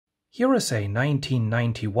Here is a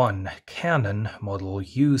 1991 Canon model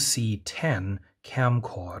UC10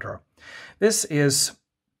 camcorder. This is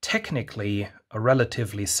technically a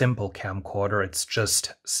relatively simple camcorder. It's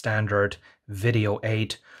just standard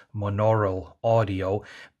Video8 monaural audio,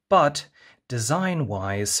 but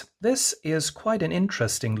design-wise, this is quite an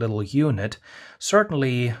interesting little unit.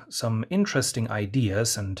 Certainly some interesting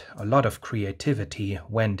ideas and a lot of creativity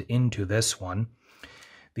went into this one.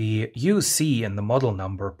 The UC in the model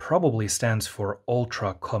number probably stands for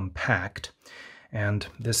ultra compact, and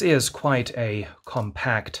this is quite a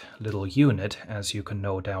compact little unit, as you can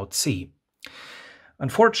no doubt see.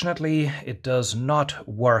 Unfortunately, it does not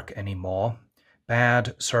work anymore.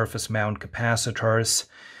 Bad surface mount capacitors,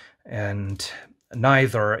 and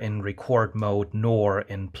neither in record mode nor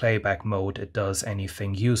in playback mode it does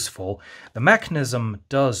anything useful. The mechanism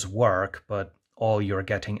does work, but all you're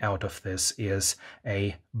getting out of this is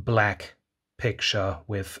a black picture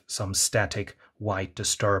with some static white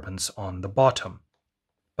disturbance on the bottom.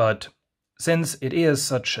 But since it is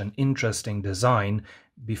such an interesting design,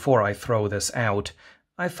 before I throw this out,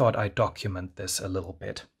 I thought I'd document this a little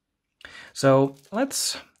bit. So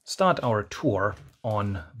let's start our tour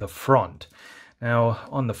on the front. Now,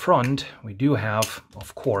 on the front, we do have,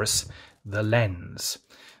 of course, the lens.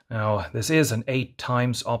 Now, this is an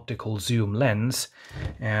 8x optical zoom lens,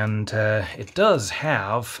 and it does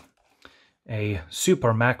have a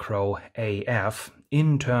super macro AF,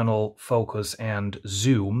 internal focus and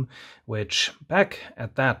zoom, which back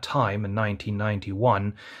at that time in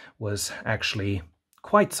 1991 was actually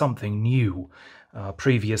quite something new.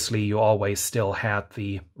 Previously, you always still had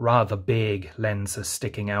the rather big lenses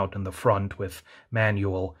sticking out in the front with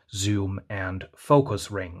manual zoom and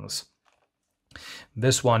focus rings.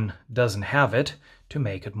 This one doesn't have it to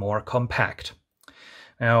make it more compact.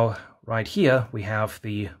 Now, right here we have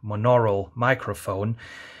the monaural microphone,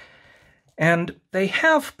 and they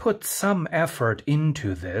have put some effort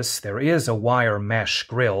into this. There is a wire mesh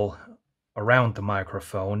grill around the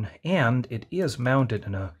microphone, and it is mounted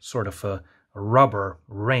in a sort of a rubber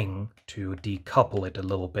ring to decouple it a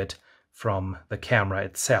little bit from the camera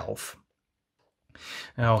itself.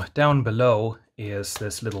 Now, down below is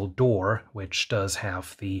this little door, which does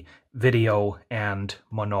have the video and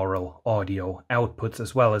monaural audio outputs,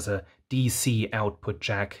 as well as a DC output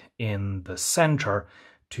jack in the center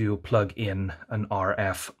to plug in an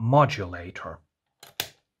RF modulator.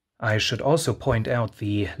 I should also point out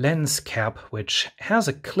the lens cap, which has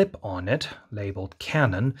a clip on it labeled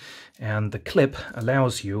Canon, and the clip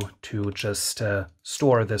allows you to just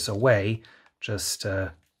store this away, just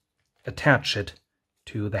attach it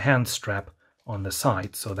to the hand strap on the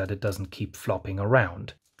side so that it doesn't keep flopping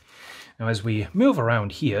around. Now, as we move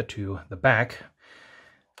around here to the back,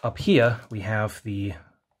 up here we have the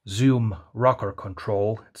zoom rocker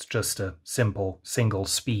control. It's just a simple single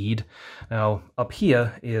speed. Now, up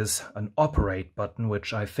here is an operate button,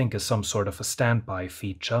 which I think is some sort of a standby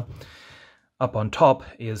feature. Up on top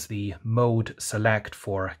is the mode select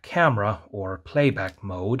for camera or playback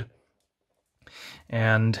mode.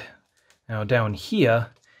 And now down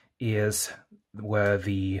here is where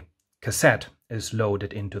the cassette is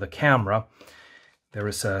loaded into the camera. There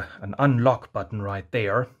is an unlock button right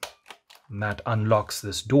there, and that unlocks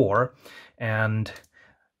this door. And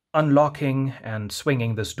unlocking and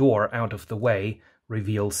swinging this door out of the way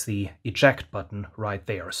reveals the eject button right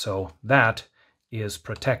there. So that is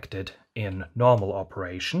protected in normal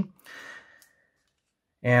operation.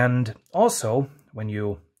 And also, when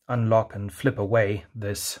you unlock and flip away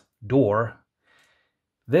this door,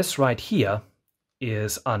 this right here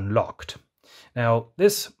is unlocked. Now,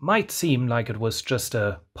 this might seem like it was just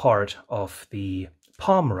a part of the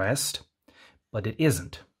palm rest, but it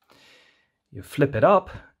isn't. You flip it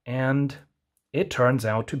up and it turns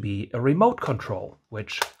out to be a remote control,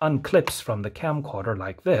 which unclips from the camcorder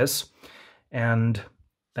like this, and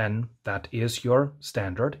then that is your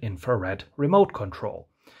standard infrared remote control.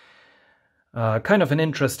 Kind of an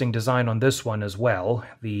interesting design on this one as well.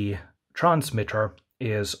 The transmitter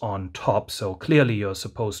is on top, so clearly you're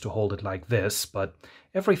supposed to hold it like this, but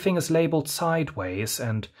everything is labeled sideways,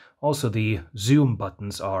 and also the zoom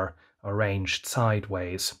buttons are arranged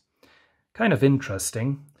sideways. Kind of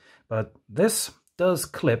interesting, but this does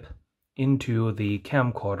clip into the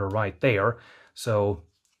camcorder right there, so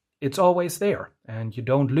it's always there and you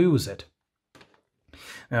don't lose it.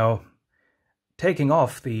 Now, taking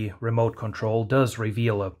off the remote control does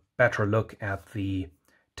reveal a better look at the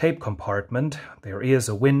tape compartment. There is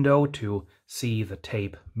a window to see the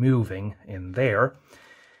tape moving in there.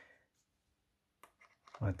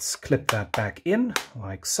 Let's clip that back in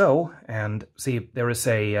like so, and see there is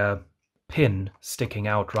a pin sticking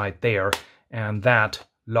out right there, and that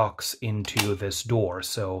locks into this door,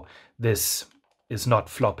 so this is not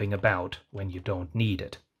flopping about when you don't need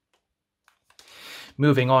it.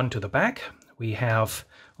 Moving on to the back, we have,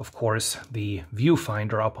 of course, the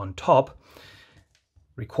viewfinder up on top,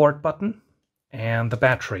 record button, and the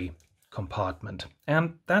battery compartment.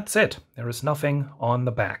 And that's it. There is nothing on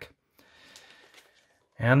the back.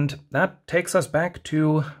 And that takes us back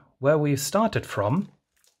to where we started from.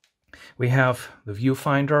 We have the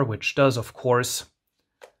viewfinder, which does, of course,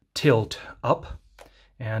 tilt up,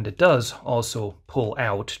 and it does also pull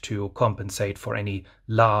out to compensate for any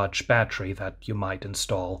large battery that you might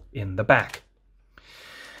install in the back.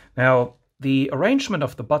 Now, the arrangement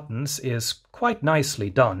of the buttons is quite nicely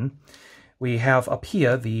done. We have up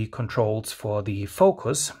here the controls for the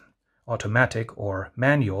focus, automatic or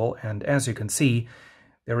manual, and as you can see,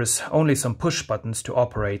 there is only some push buttons to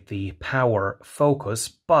operate the power focus,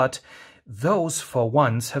 but those for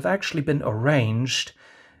once have actually been arranged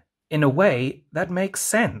in a way that makes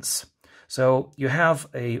sense. So you have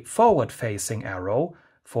a forward-facing arrow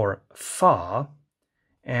for far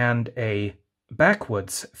and a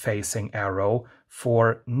backwards-facing arrow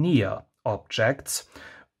for near objects,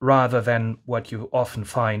 rather than what you often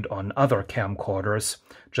find on other camcorders,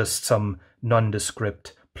 just some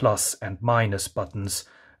nondescript plus and minus buttons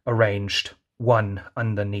arranged one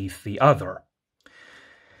underneath the other.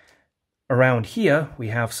 Around here we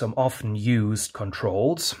have some often used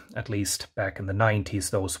controls, at least back in the 90s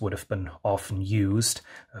those would have been often used.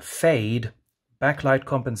 A fade, backlight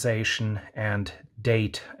compensation, and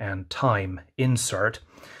date and time insert.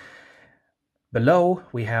 Below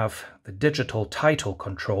we have the digital title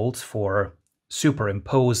controls for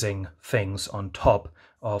superimposing things on top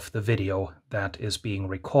of the video that is being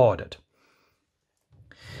recorded.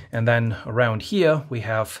 And then around here we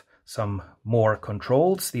have some more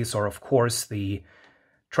controls. These are, of course, the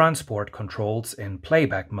transport controls in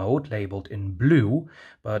playback mode, labeled in blue,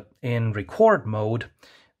 but in record mode,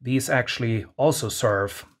 these actually also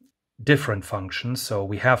serve different functions. So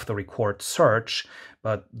we have the record search,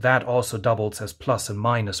 but that also doubles as plus and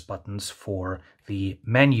minus buttons for the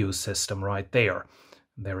menu system right there.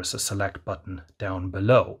 There is a select button down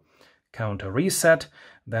below. Counter reset,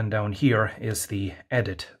 then down here is the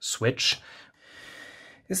edit switch.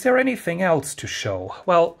 Is there anything else to show?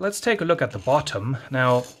 Well, let's take a look at the bottom.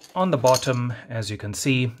 Now, on the bottom, as you can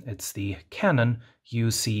see, it's the Canon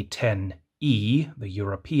UC10E, the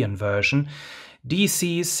European version.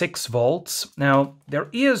 DC 6 volts. Now, there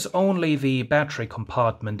is only the battery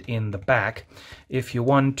compartment in the back. If you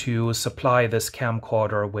want to supply this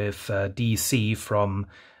camcorder with DC from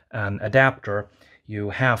an adapter,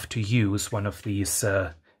 you have to use one of these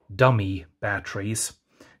dummy batteries.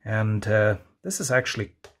 And this is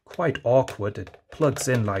actually quite awkward. It plugs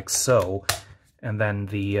in like so, and then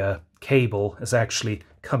the cable is actually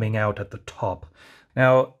coming out at the top.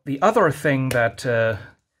 Now, the other thing that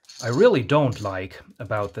I really don't like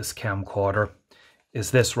about this camcorder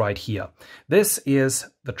is this right here. This is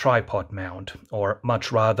the tripod mount, or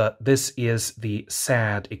much rather, this is the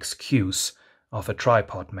sad excuse of a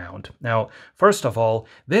tripod mount. Now, first of all,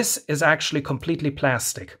 this is actually completely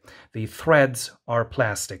plastic. The threads are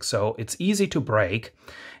plastic, so it's easy to break,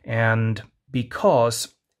 and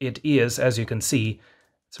because it is, as you can see,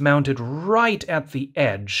 it's mounted right at the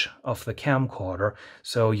edge of the camcorder,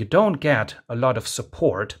 so you don't get a lot of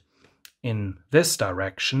support in this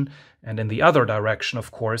direction, and in the other direction,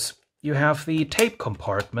 of course, you have the tape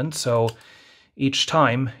compartment, so each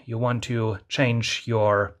time you want to change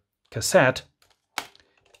your cassette,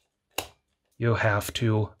 you have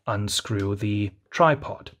to unscrew the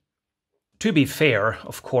tripod. To be fair,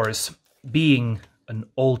 of course, being an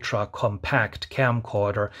ultra-compact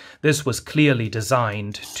camcorder, this was clearly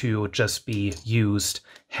designed to just be used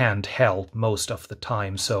handheld most of the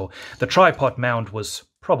time, so the tripod mount was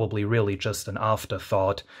probably really just an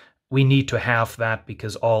afterthought. We need to have that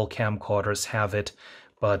because all camcorders have it,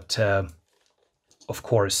 but of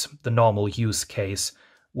course the normal use case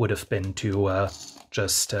would have been to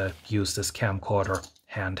just use this camcorder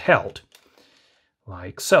handheld,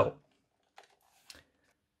 like so.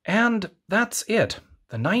 And that's it.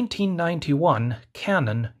 The 1991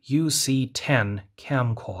 Canon UC10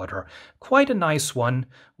 camcorder. Quite a nice one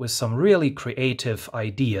with some really creative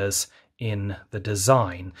ideas in the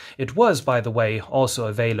design. It was, by the way, also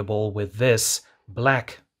available with this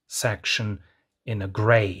black section in a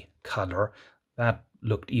gray color. That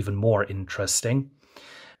looked even more interesting.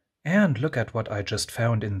 And look at what I just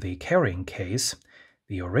found in the carrying case,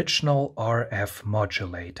 the original RF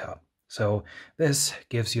modulator. So this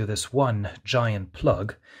gives you this one giant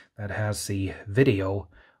plug that has the video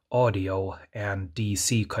audio and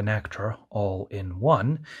DC connector all in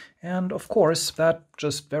one, and of course that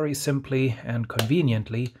just very simply and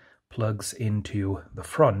conveniently plugs into the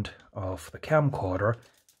front of the camcorder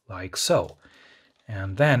like so.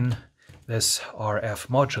 And then this RF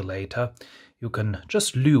modulator, you can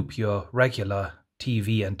just loop your regular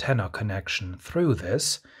TV antenna connection through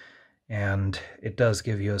this, and it does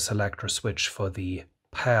give you a selector switch for the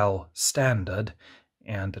PAL standard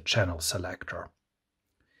and a channel selector.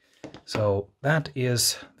 So that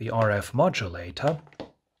is the RF modulator,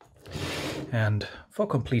 and for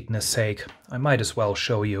completeness sake I might as well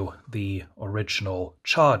show you the original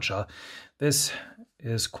charger. This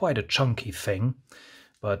is quite a chunky thing,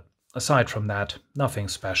 but aside from that, nothing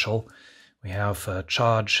special. We have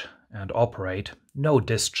charge and operate, no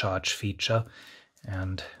discharge feature,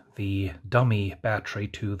 and the dummy battery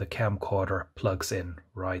to the camcorder plugs in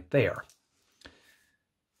right there.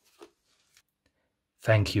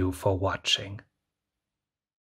 Thank you for watching.